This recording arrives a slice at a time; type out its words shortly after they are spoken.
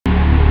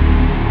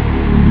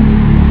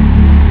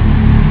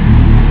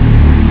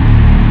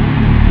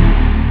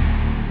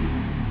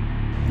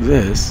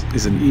This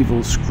is an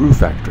evil screw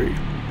factory.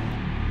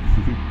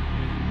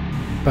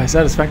 By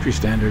satisfactory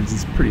standards,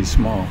 it's pretty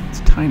small. It's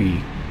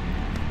tiny,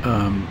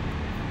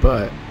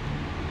 but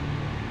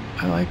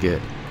I like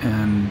it.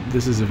 And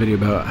this is a video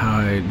about how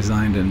I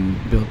designed and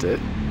built it.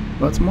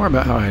 Well, it's more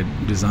about how I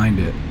designed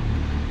it.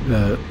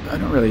 I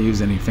don't really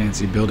use any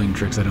fancy building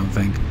tricks, I don't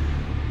think.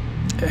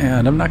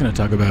 And I'm not going to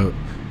talk about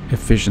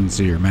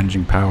efficiency or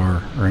managing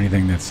power or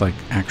anything that's like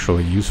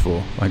actually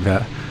useful like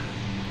that.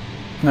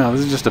 No,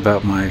 this is just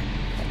about my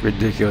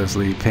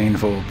ridiculously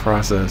painful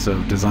process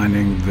of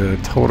designing the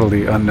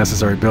totally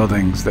unnecessary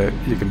buildings that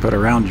you can put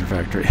around your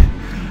factory.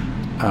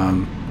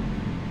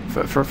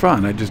 For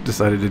fun, I just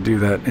decided to do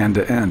that end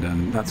to end,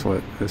 and that's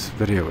what this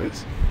video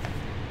is.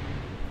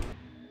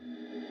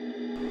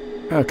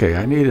 Okay,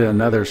 I need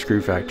another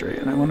screw factory,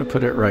 and I want to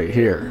put it right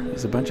here.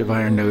 There's a bunch of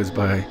iron nodes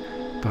by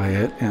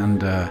it,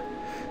 and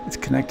it's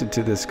connected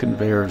to this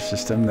conveyor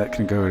system that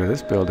can go to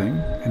this building,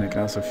 and it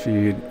can also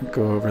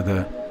go over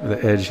the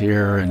edge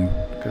here, and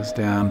goes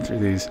down through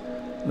these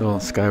little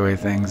skyway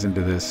things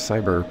into this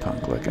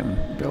cyberpunk looking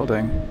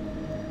building.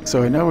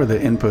 So I know where the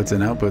inputs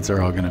and outputs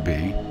are all going to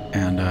be,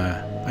 and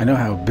I know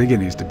how big it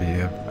needs to be.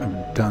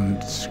 I've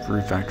done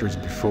screw factories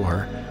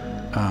before.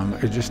 I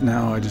just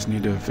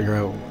need to figure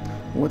out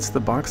what's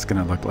the box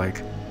going to look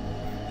like.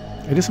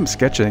 I did some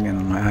sketching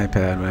in my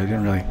iPad, but I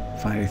didn't really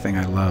find anything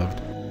I loved.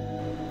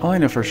 All I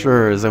know for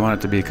sure is I want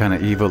it to be kind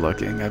of evil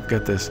looking. I've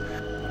got this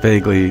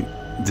vaguely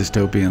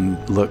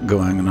dystopian look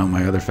going on all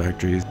my other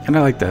factories, and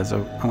I like that,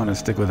 so I want to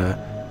stick with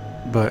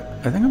that. But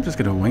I think I'm just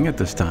going to wing it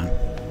this time.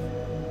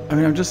 I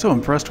mean, I'm just so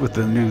impressed with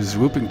the new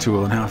swooping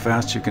tool and how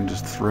fast you can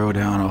just throw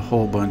down a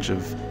whole bunch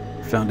of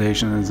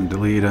foundations and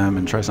delete them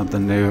and try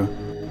something new.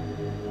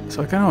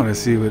 So I kind of want to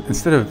see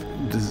instead of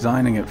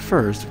designing it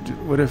first,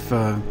 what if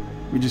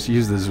we just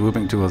use the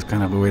swooping tool as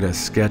kind of a way to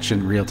sketch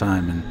in real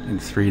time in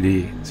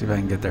 3D, see if I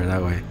can get there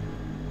that way.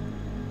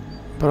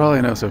 But all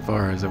I know so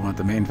far is I want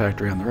the main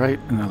factory on the right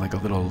and then like a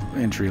little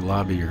entry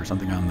lobby or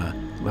something on the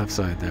left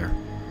side there.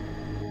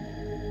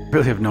 I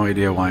really have no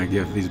idea why I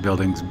give these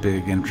buildings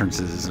big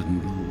entrances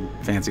and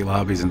fancy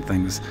lobbies and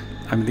things.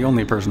 I'm the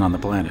only person on the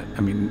planet.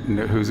 I mean,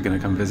 who's going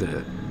to come visit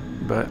it?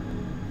 But,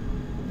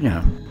 you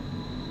know.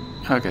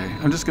 Okay,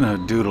 I'm just going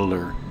to doodle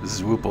or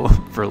zwoople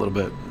for a little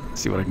bit,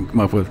 see what I can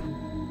come up with.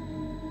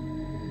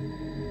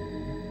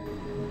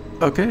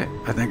 Okay,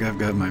 I think I've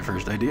got my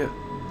first idea.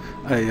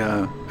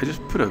 I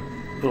just put a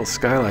little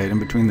skylight in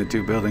between the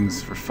two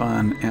buildings for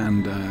fun,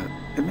 and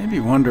it made me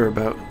wonder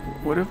about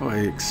what if I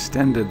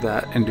extended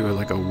that into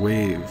like a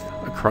wave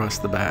across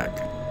the back.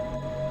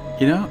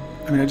 You know,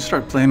 I mean, I just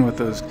started playing with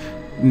those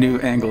new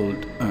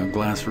angled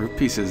glass roof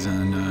pieces,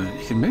 and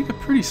you can make a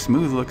pretty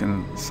smooth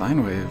looking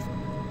sine wave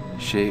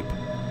shape.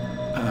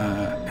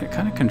 And it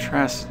kind of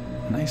contrasts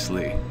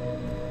nicely.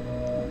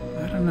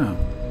 I don't know.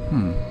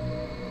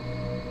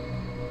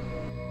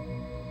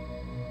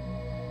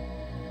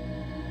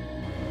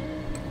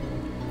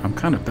 I'm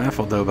kind of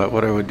baffled though about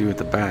what I would do at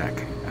the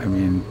back. I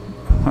mean,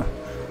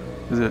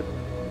 does it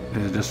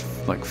just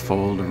like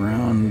fold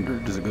around, or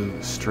does it go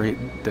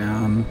straight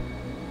down?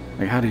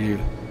 Like how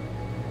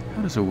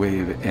does a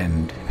wave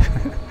end?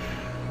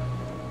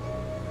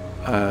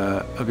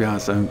 I'll be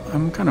honest,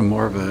 I'm kind of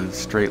more of a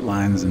straight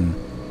lines and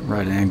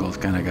right angles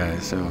kind of guy,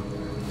 so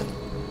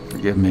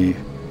forgive me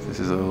if this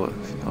is a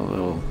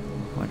little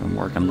like I'm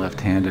working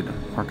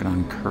left-handed, working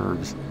on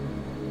curves.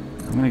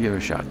 I'm gonna give it a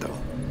shot though.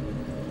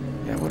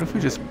 Yeah, what if we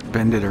just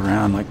bend it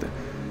around like that,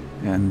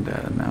 and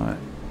now it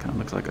kind of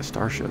looks like a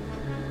starship.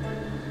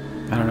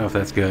 I don't know if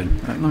that's good.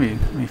 Let me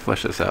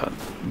flesh this out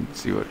and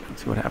see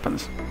what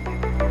happens.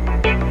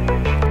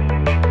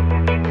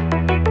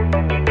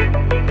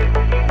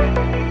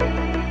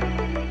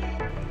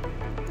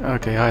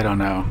 Okay, I don't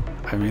know.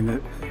 I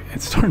mean,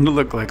 it's starting to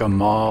look like a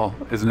mall,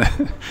 isn't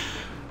it?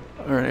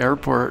 Or an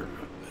airport,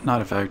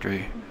 not a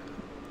factory.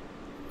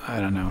 I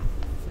don't know.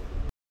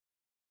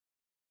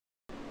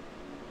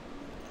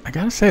 I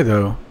gotta say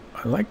though,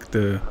 I like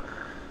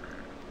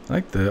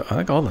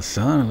all the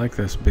sun. I like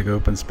this big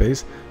open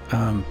space.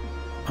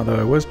 Although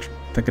I was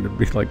thinking it'd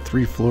be like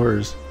 3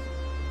 floors.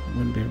 It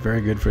wouldn't be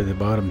very good for the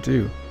bottom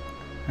too.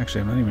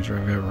 Actually, I'm not even sure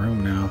I've got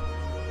room now.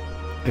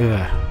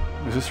 Yeah,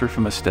 was this roof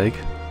a mistake?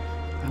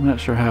 I'm not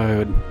sure how I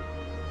would.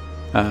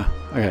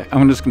 Okay,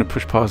 I'm just gonna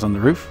push pause on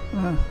the roof.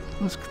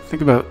 Let's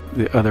think about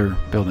the other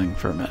building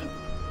for a minute.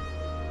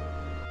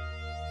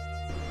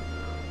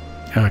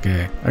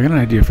 Okay, I got an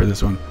idea for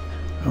this one.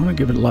 I want to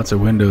give it lots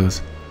of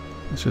windows.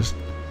 Let's just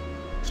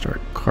start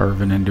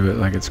carving into it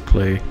like it's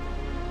clay.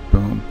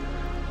 Boom.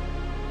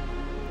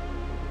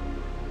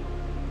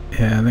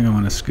 Yeah, I think I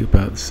want to scoop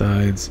out the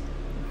sides.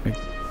 Like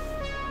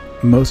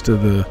most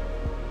of the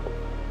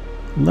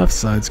left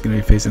side's going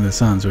to be facing the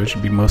sun, so it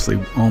should be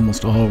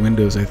almost all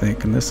windows, I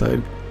think. And this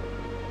side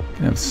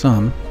can have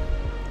some.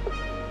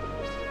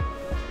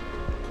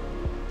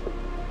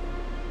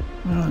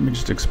 Well, let me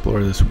just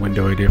explore this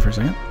window idea for a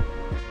second.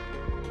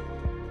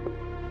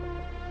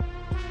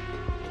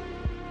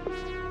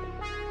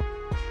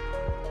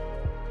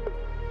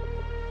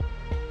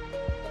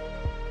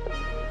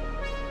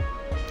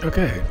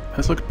 Okay,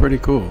 that's looking pretty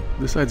cool.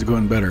 This side's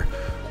going better.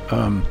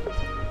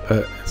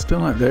 It's still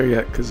not there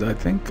yet because I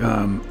think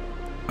I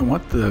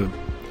want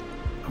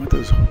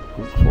those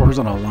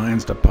horizontal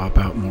lines to pop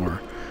out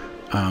more.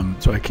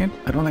 So I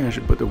don't think I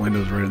should put the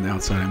windows right on the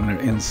outside. I'm going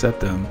to inset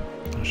them.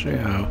 I'll show you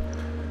how.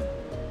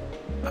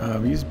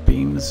 Use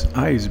beams.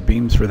 I use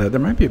beams for that. There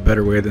might be a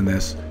better way than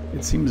this.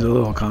 It seems a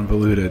little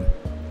convoluted,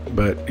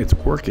 but it's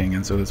working,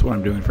 and so that's what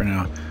I'm doing for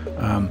now.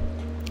 I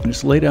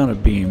just lay down a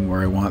beam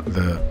where I want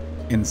the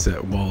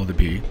inset wall to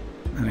be,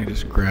 and I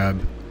just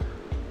grab,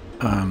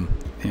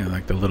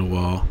 like the little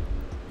wall,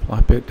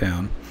 plop it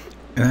down,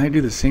 and then I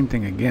do the same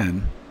thing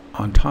again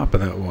on top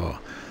of that wall.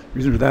 The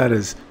reason for that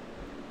is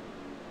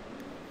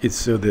it's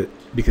so that,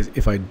 because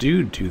if I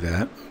do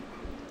that,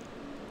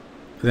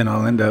 then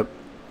I'll end up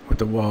with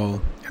the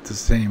wall at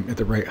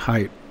the right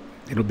height.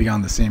 It'll be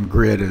on the same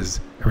grid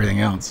as everything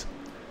else.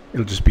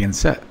 It'll just be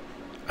inset,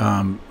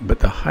 but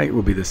the height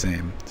will be the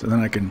same. So then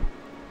I can,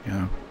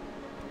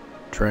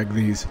 drag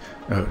these,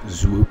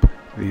 swoop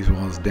these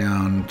walls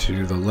down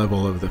to the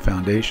level of the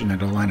foundation.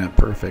 It'll line up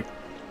perfect.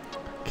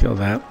 Kill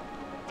that.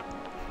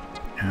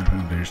 And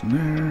foundation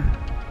there.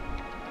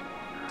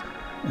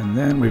 And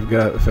then we've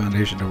got the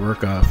foundation to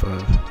work off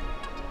of.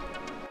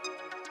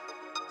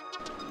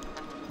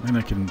 Then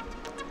I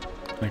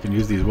can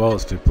use these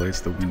walls to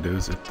place the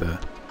windows at the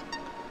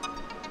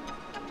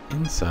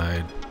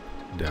inside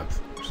depth,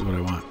 which is what I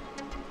want.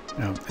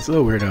 Now, it's a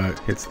little weird how it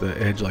hits the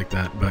edge like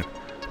that, but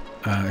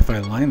if I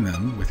line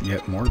them with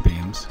yet more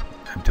beams,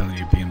 I'm telling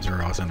you, beams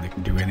are awesome. They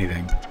can do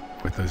anything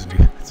with those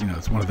new,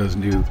 it's one of those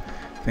new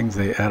things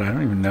they add. I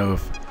don't even know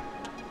if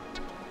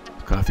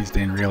Coffee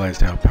Stain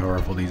realized how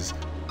powerful these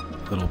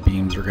little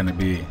beams are going to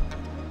be.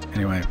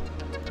 Anyway,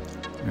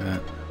 look at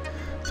that.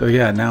 So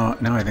yeah, now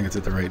I think it's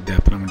at the right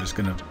depth, and I'm just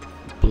going to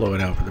blow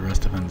it out for the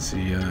rest of them and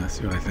see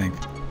what I think.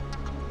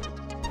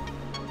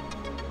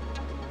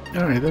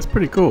 Alright, that's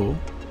pretty cool.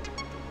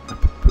 I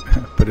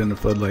put in a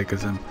floodlight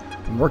because I'm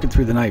working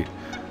through the night.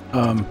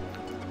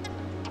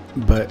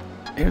 But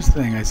here's the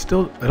thing, I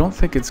don't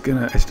think it's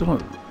gonna,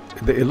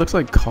 it looks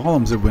like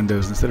columns of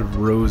windows instead of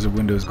rows of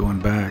windows going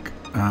back.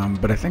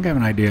 But I think I have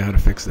an idea how to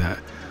fix that.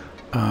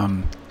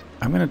 I'm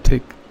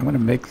gonna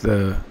make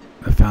the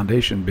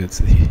foundation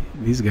bits,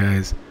 these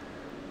guys,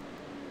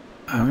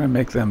 I'm gonna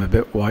make them a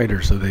bit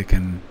wider so they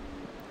can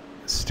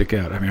stick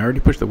out. I mean, I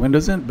already pushed the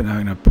windows in, but now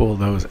I'm gonna pull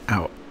those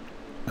out.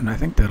 And I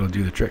think that'll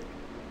do the trick.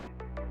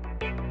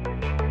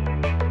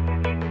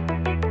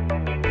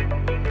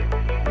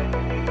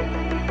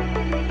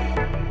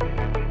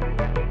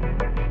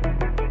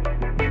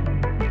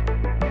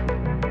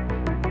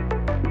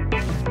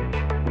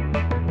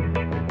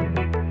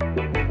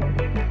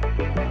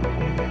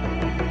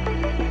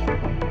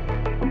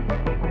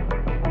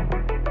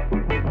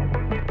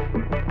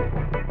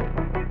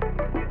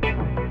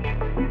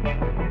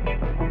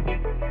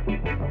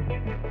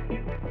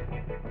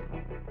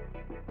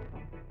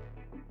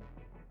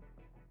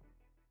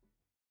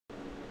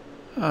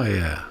 Oh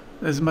yeah,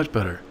 this is much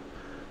better.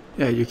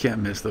 Yeah, you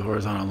can't miss the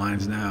horizontal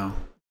lines now.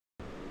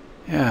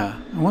 Yeah,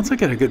 and once I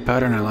get a good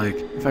pattern I like,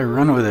 if I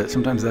run with it,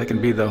 sometimes that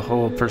can be the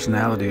whole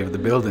personality of the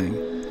building.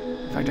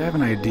 In fact, I have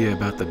an idea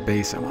about the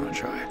base I want to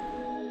try.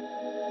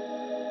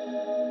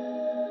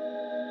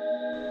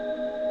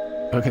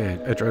 Okay,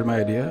 I tried my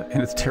idea,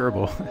 and it's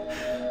terrible.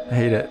 I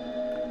hate it.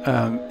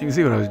 You can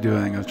see what I was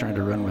doing. I was trying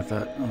to run with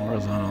that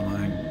horizontal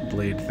line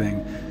blade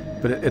thing,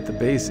 but at the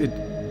base,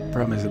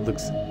 problem is it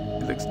looks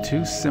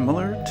too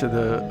similar to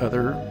the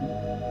other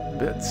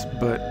bits,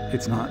 but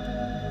it's not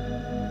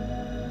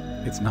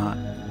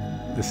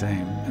the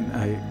same, and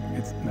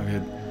it's no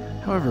good.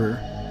 However,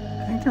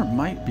 I think there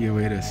might be a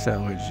way to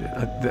salvage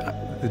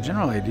it. The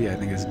general idea I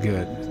think is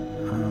good.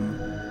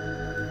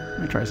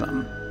 Let me try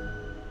something.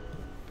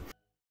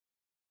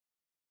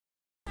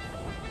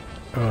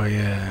 Oh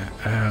yeah,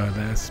 oh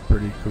that's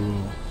pretty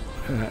cool.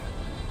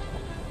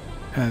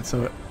 And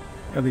so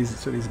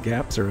these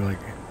gaps are like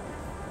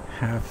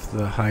half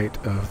the height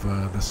of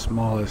the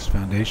smallest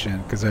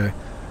foundation, because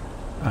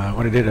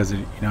what I did is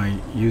I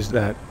used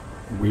that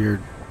weird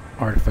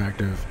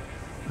artifact of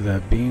the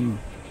beam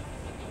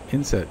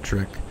inset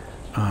trick,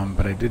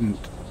 but I didn't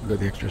go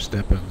the extra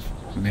step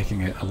of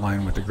making it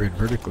align with the grid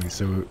vertically,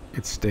 so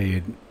it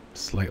stayed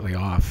slightly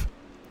off.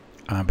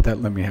 But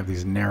that let me have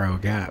these narrow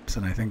gaps,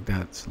 and I think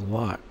that's a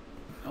lot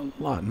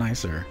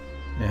nicer.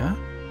 Yeah?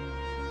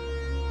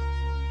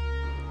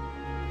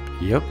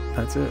 Yep,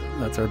 that's it.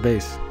 That's our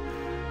base.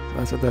 So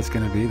that's what that's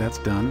going to be. That's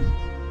done.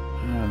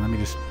 Let me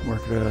just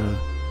work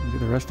do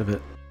the rest of it.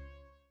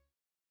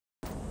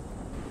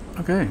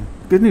 Okay.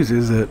 Good news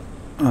is that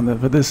for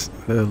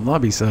the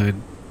lobby side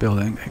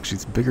building, actually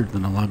it's bigger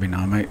than the lobby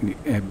now. I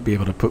might be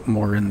able to put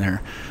more in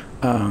there.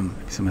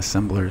 Some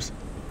assemblers.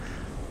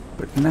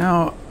 But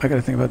now I got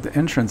to think about the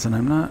entrance, and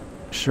I'm not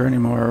sure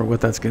anymore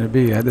what that's going to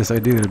be. I had this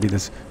idea that it'd be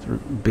this sort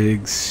of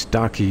big,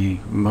 stocky,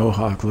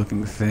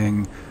 mohawk-looking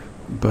thing,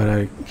 but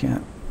I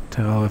can't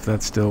tell if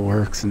that still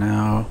works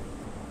now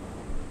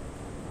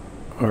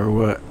or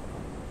what.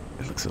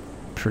 It looks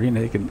pretty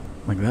naked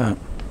like that.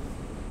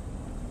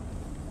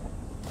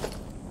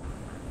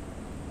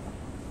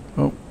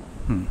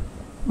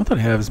 What I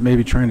have is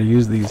maybe trying to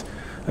use these.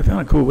 I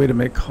found a cool way to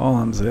make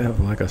columns that have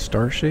like a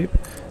star shape.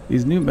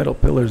 These new metal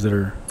pillars that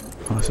are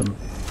awesome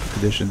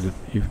additions. If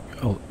you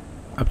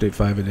update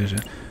 5 edition,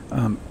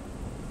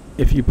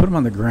 if you put them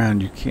on the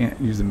ground, you can't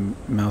use the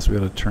mouse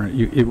wheel to turn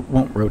it. It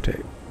won't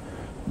rotate.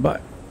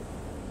 But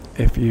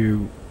if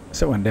you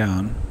set one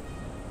down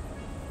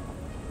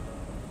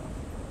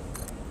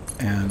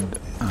and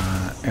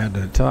add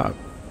to the top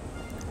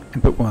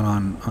and put one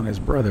on his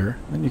brother,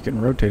 then you can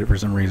rotate it for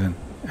some reason,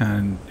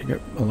 and you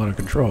get a lot of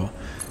control.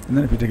 And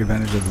then if you take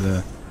advantage of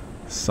the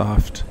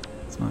soft,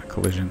 it's not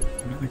collision,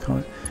 what do they call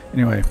it?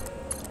 Anyway,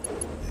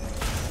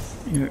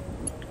 you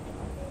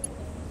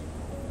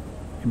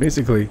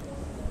basically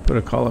put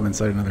a column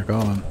inside another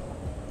column,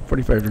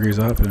 45 degrees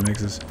off, and it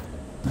makes this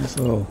nice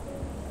little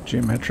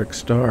geometric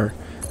star.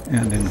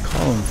 And in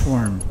column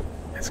form,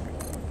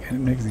 it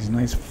makes these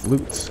nice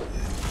flutes.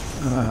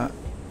 And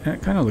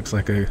it kind of looks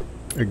like a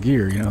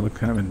gear, you know, look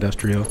kind of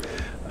industrial.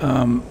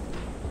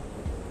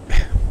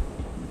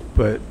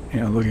 But, you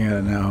know, looking at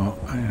it now,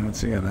 I don't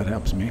see how that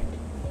helps me.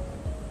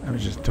 That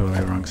was just totally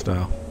the wrong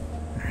style.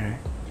 Okay.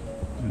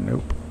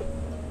 Nope.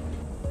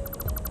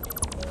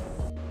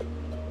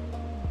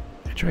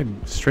 I tried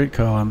straight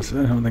columns.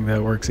 I don't think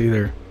that works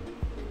either.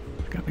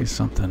 There's got to be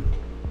something.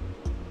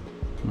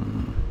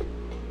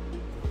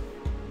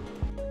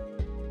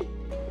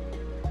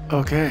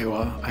 Okay,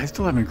 well, I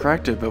still haven't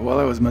cracked it, but while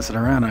I was messing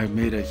around, I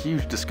made a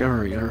huge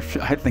discovery, or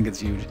I think it's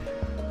huge.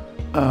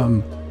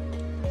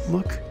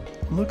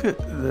 Look at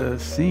the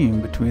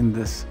seam between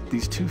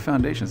these two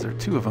foundations. There are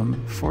 2 of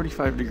them,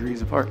 45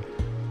 degrees apart.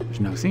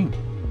 There's no seam.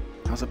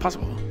 How's it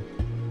possible?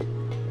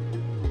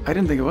 I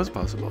didn't think it was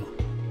possible.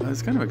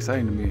 It's kind of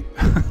exciting to me.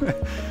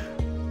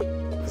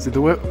 See,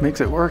 what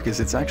makes it work is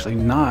it's actually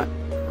not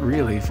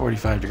really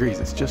 45 degrees.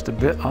 It's just a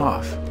bit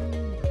off.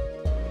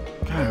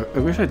 God, I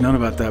wish I'd known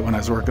about that when I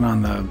was working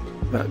on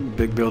that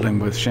big building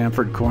with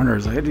chamfered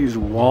corners. I had to use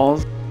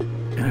walls,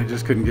 and I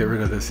just couldn't get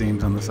rid of the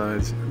seams on the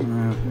sides.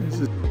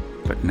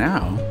 But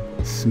now,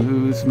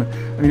 smooth. I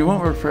mean, it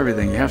won't work for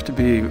everything. You have to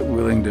be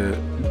willing to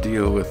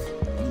deal with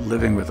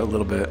living with a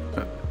little bit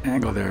of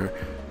angle there.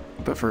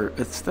 But for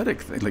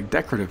aesthetic, like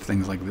decorative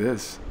things like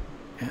this,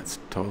 yeah, it's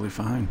totally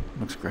fine.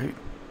 Looks great.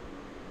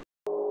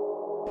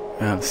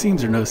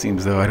 Seams or no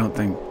seams, though, I don't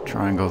think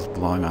triangles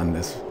belong on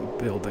this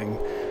building.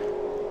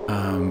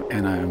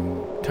 And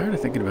I'm tired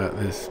of thinking about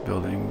this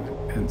building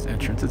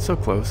entrance. It's so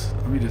close.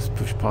 Let me just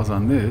push pause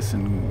on this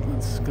and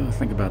let's go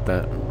think about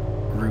that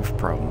roof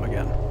problem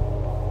again.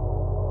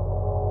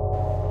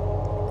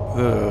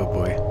 Oh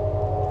boy.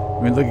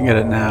 I mean, looking at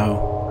it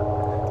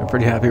now, I'm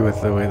pretty happy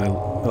with the way the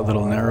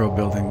little narrow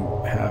building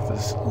half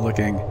is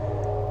looking.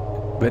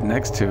 But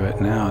next to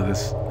it now,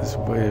 this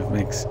wave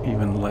makes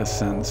even less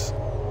sense.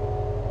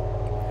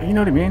 You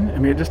know what I mean? I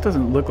mean, it just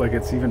doesn't look like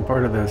it's even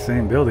part of the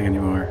same building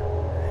anymore.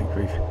 I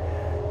think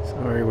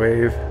sorry,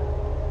 wave.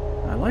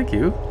 I like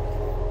you.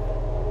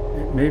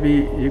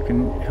 Maybe you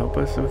can help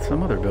us with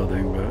some other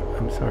building, but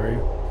I'm sorry.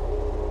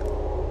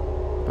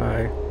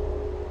 Bye.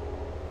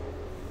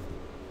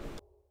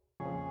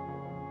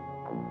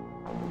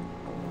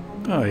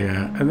 Oh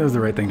yeah, and that was the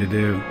right thing to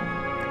do.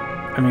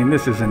 I mean,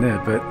 this isn't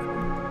it, but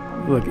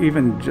look,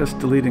 even just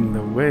deleting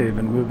the wave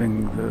and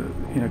moving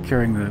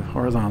carrying the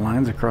horizontal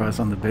lines across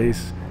on the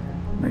base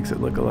makes it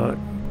look a lot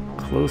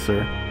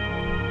closer.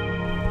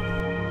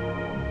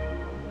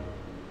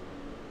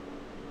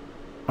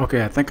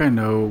 Okay, I think I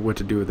know what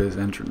to do with this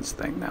entrance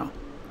thing now.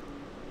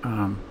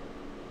 I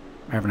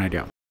have an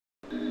idea.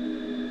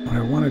 What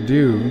I want to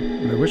do,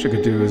 what I wish I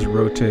could do, is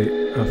rotate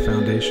a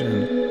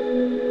foundation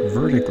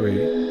vertically.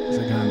 Because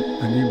again,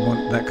 I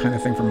need that kind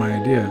of thing for my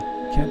idea.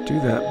 Can't do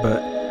that,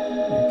 but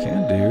you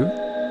can do.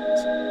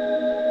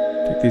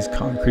 Take these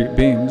concrete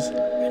beams,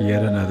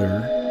 yet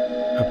another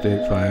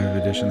update 5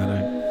 edition that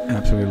I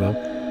absolutely love,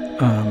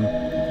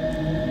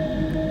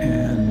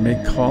 and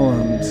make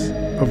columns,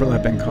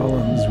 overlapping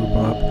columns, group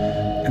up,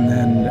 and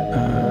then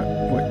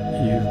what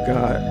you've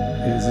got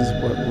is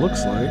what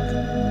looks like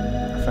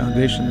a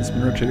foundation that's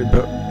been rotated,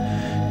 but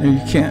you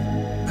can't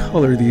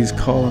color these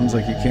columns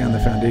like you can the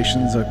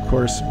foundations, of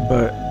course,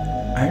 but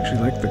I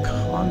actually like the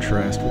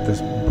contrast with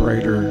this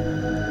brighter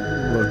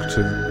look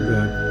to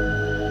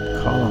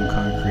the column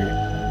concrete.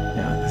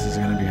 Yeah, this is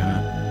going to be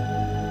hot.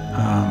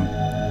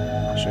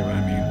 I'll show you what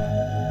I mean.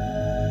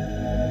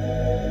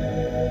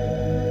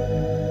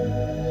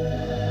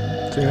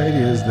 So the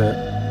idea is that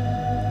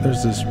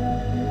there's this,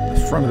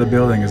 the front of the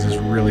building is this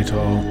really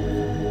tall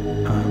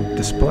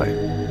display.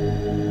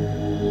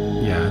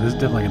 Yeah, this is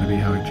definitely going to be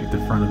how I treat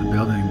the front of the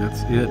building.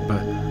 That's it,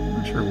 but I'm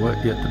not sure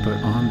what yet to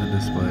put on the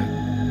display.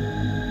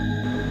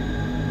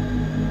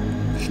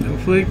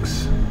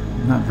 Snowflakes?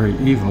 Not very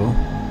evil.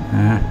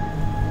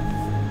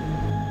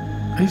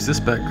 I use this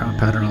background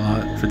pattern a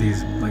lot for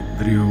these like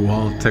video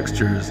wall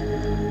textures.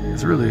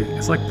 It's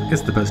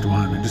the best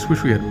one. I just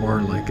wish we had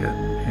more like it,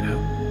 you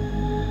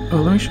know?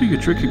 Oh, let me show you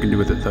a trick you can do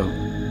with it though.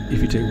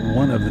 If you take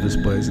one of the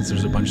displays, since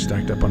there's a bunch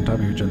stacked up on top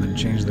of each other, and then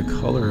change the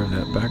color of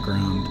that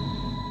background,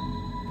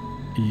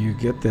 you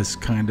get this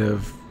kind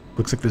of,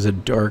 looks like there's a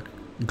dark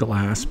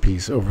glass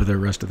piece over the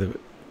rest of the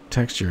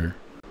texture.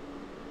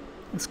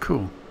 It's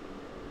cool.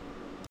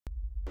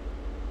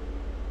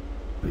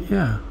 But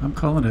yeah, I'm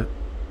calling it.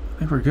 I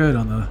think we're good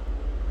on the...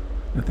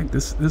 I think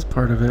this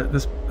part of it,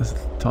 this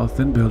tall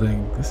thin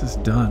building, this is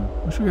done.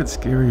 Wish we had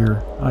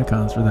scarier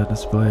icons for that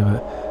display,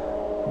 but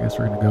I guess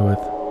we're gonna go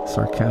with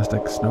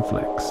sarcastic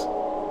snowflakes.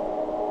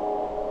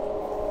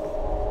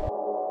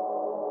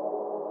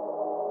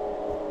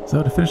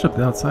 So to finish up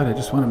the outside, I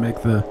just want to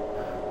make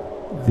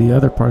the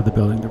other part of the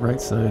building, the right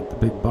side, the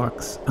big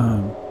box,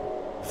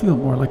 feel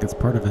more like it's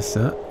part of a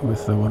set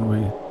with the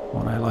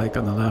one I like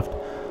on the left.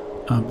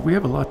 We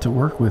have a lot to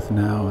work with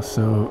now,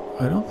 so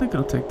I don't think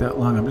it'll take that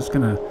long. I'm just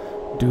gonna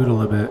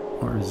doodle a bit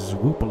or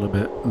swoop a little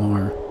bit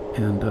more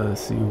and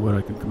see what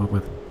I can come up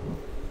with.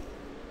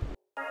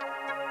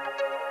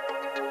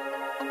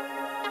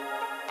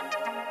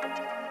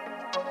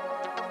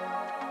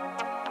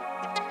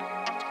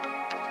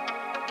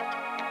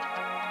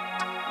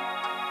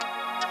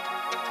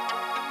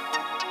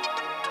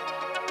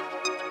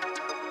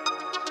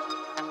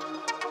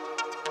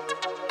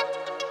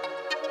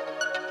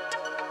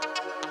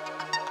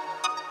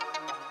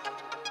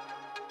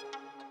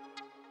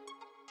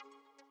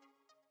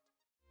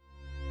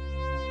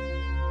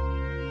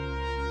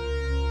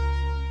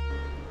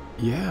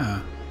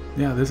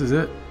 Yeah, this is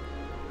it.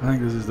 I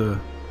think this is the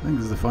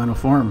final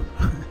form.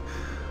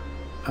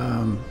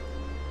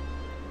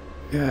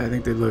 Yeah, I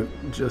think they look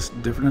just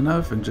different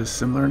enough and just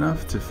similar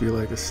enough to feel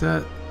like a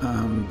set.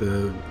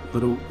 The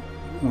little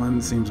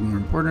one seems more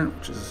important,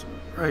 which is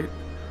right.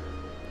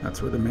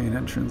 That's where the main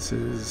entrance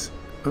is.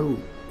 Oh,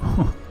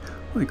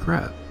 holy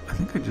crap. I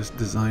think I just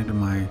designed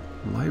my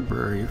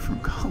library from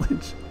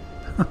college.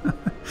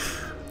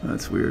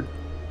 That's weird.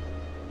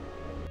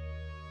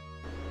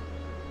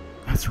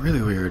 That's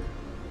really weird.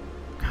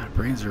 God,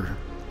 brains are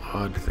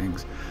odd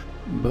things.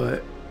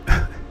 But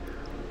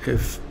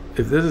if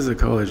this is a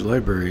college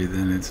library,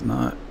 then it's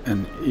not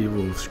an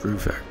evil screw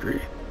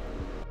factory.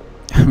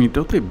 I mean,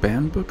 don't they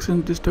ban books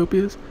in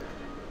dystopias?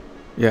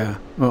 Yeah,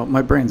 well,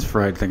 my brain's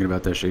fried thinking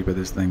about the shape of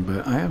this thing,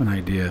 but I have an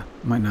idea.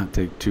 It might not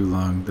take too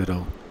long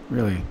that'll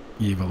really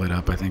evil it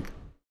up, I think.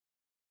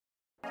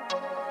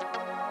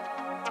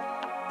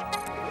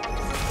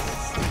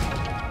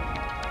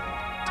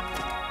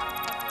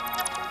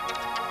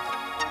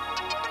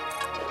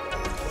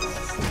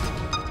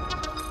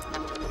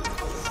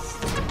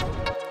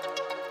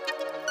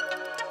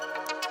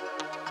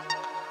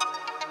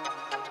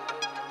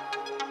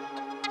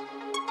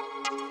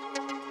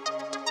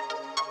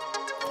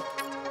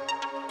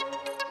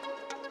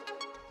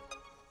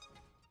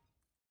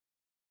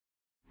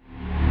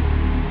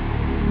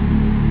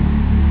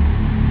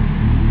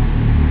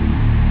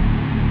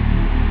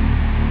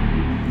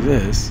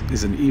 This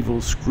is an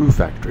evil screw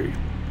factory.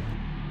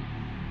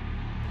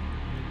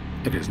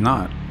 It is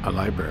not a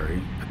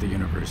library at the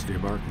University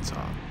of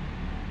Arkansas.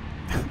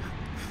 I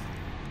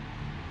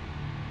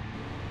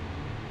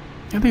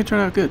think it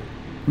turned out good.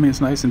 I mean,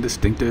 it's nice and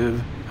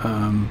distinctive.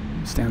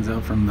 Stands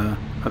out from the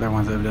other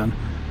ones I've done.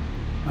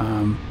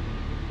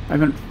 I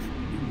haven't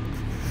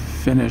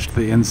finished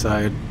the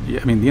inside.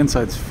 I mean, the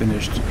inside's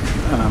finished,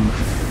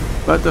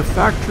 but the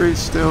factory's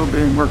still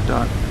being worked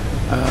on.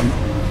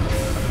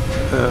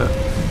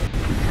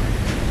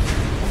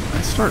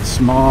 I start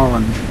small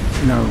and,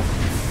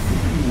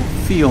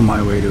 feel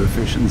my way to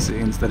efficiency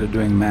instead of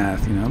doing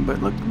math,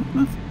 but look,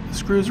 the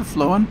screws are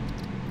flowing.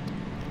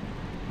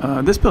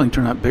 This building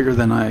turned out bigger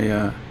than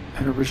I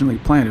had originally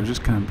planned. It was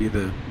just going to be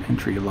the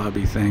entry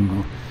lobby thing.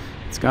 Well,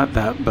 it's got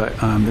that, but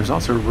there's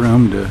also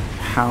room to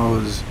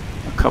house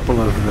a couple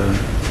of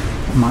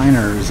the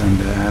miners and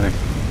to add a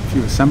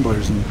few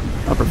assemblers and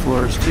upper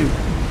floors too.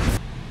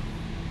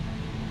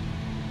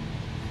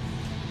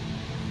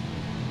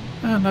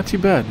 Not too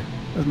bad.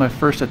 That was my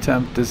first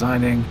attempt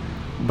designing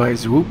by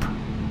swoop.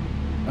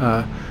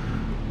 I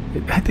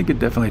think it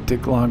definitely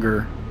took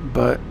longer,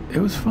 but it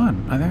was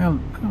fun. I think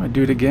I'm gonna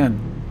do it again.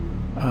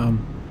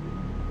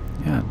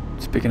 Yeah,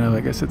 speaking of, I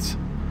guess it's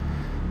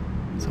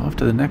off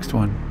to the next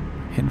one.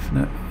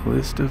 Infinite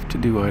list of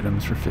to-do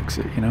items for Fix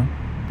It,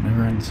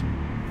 never ends.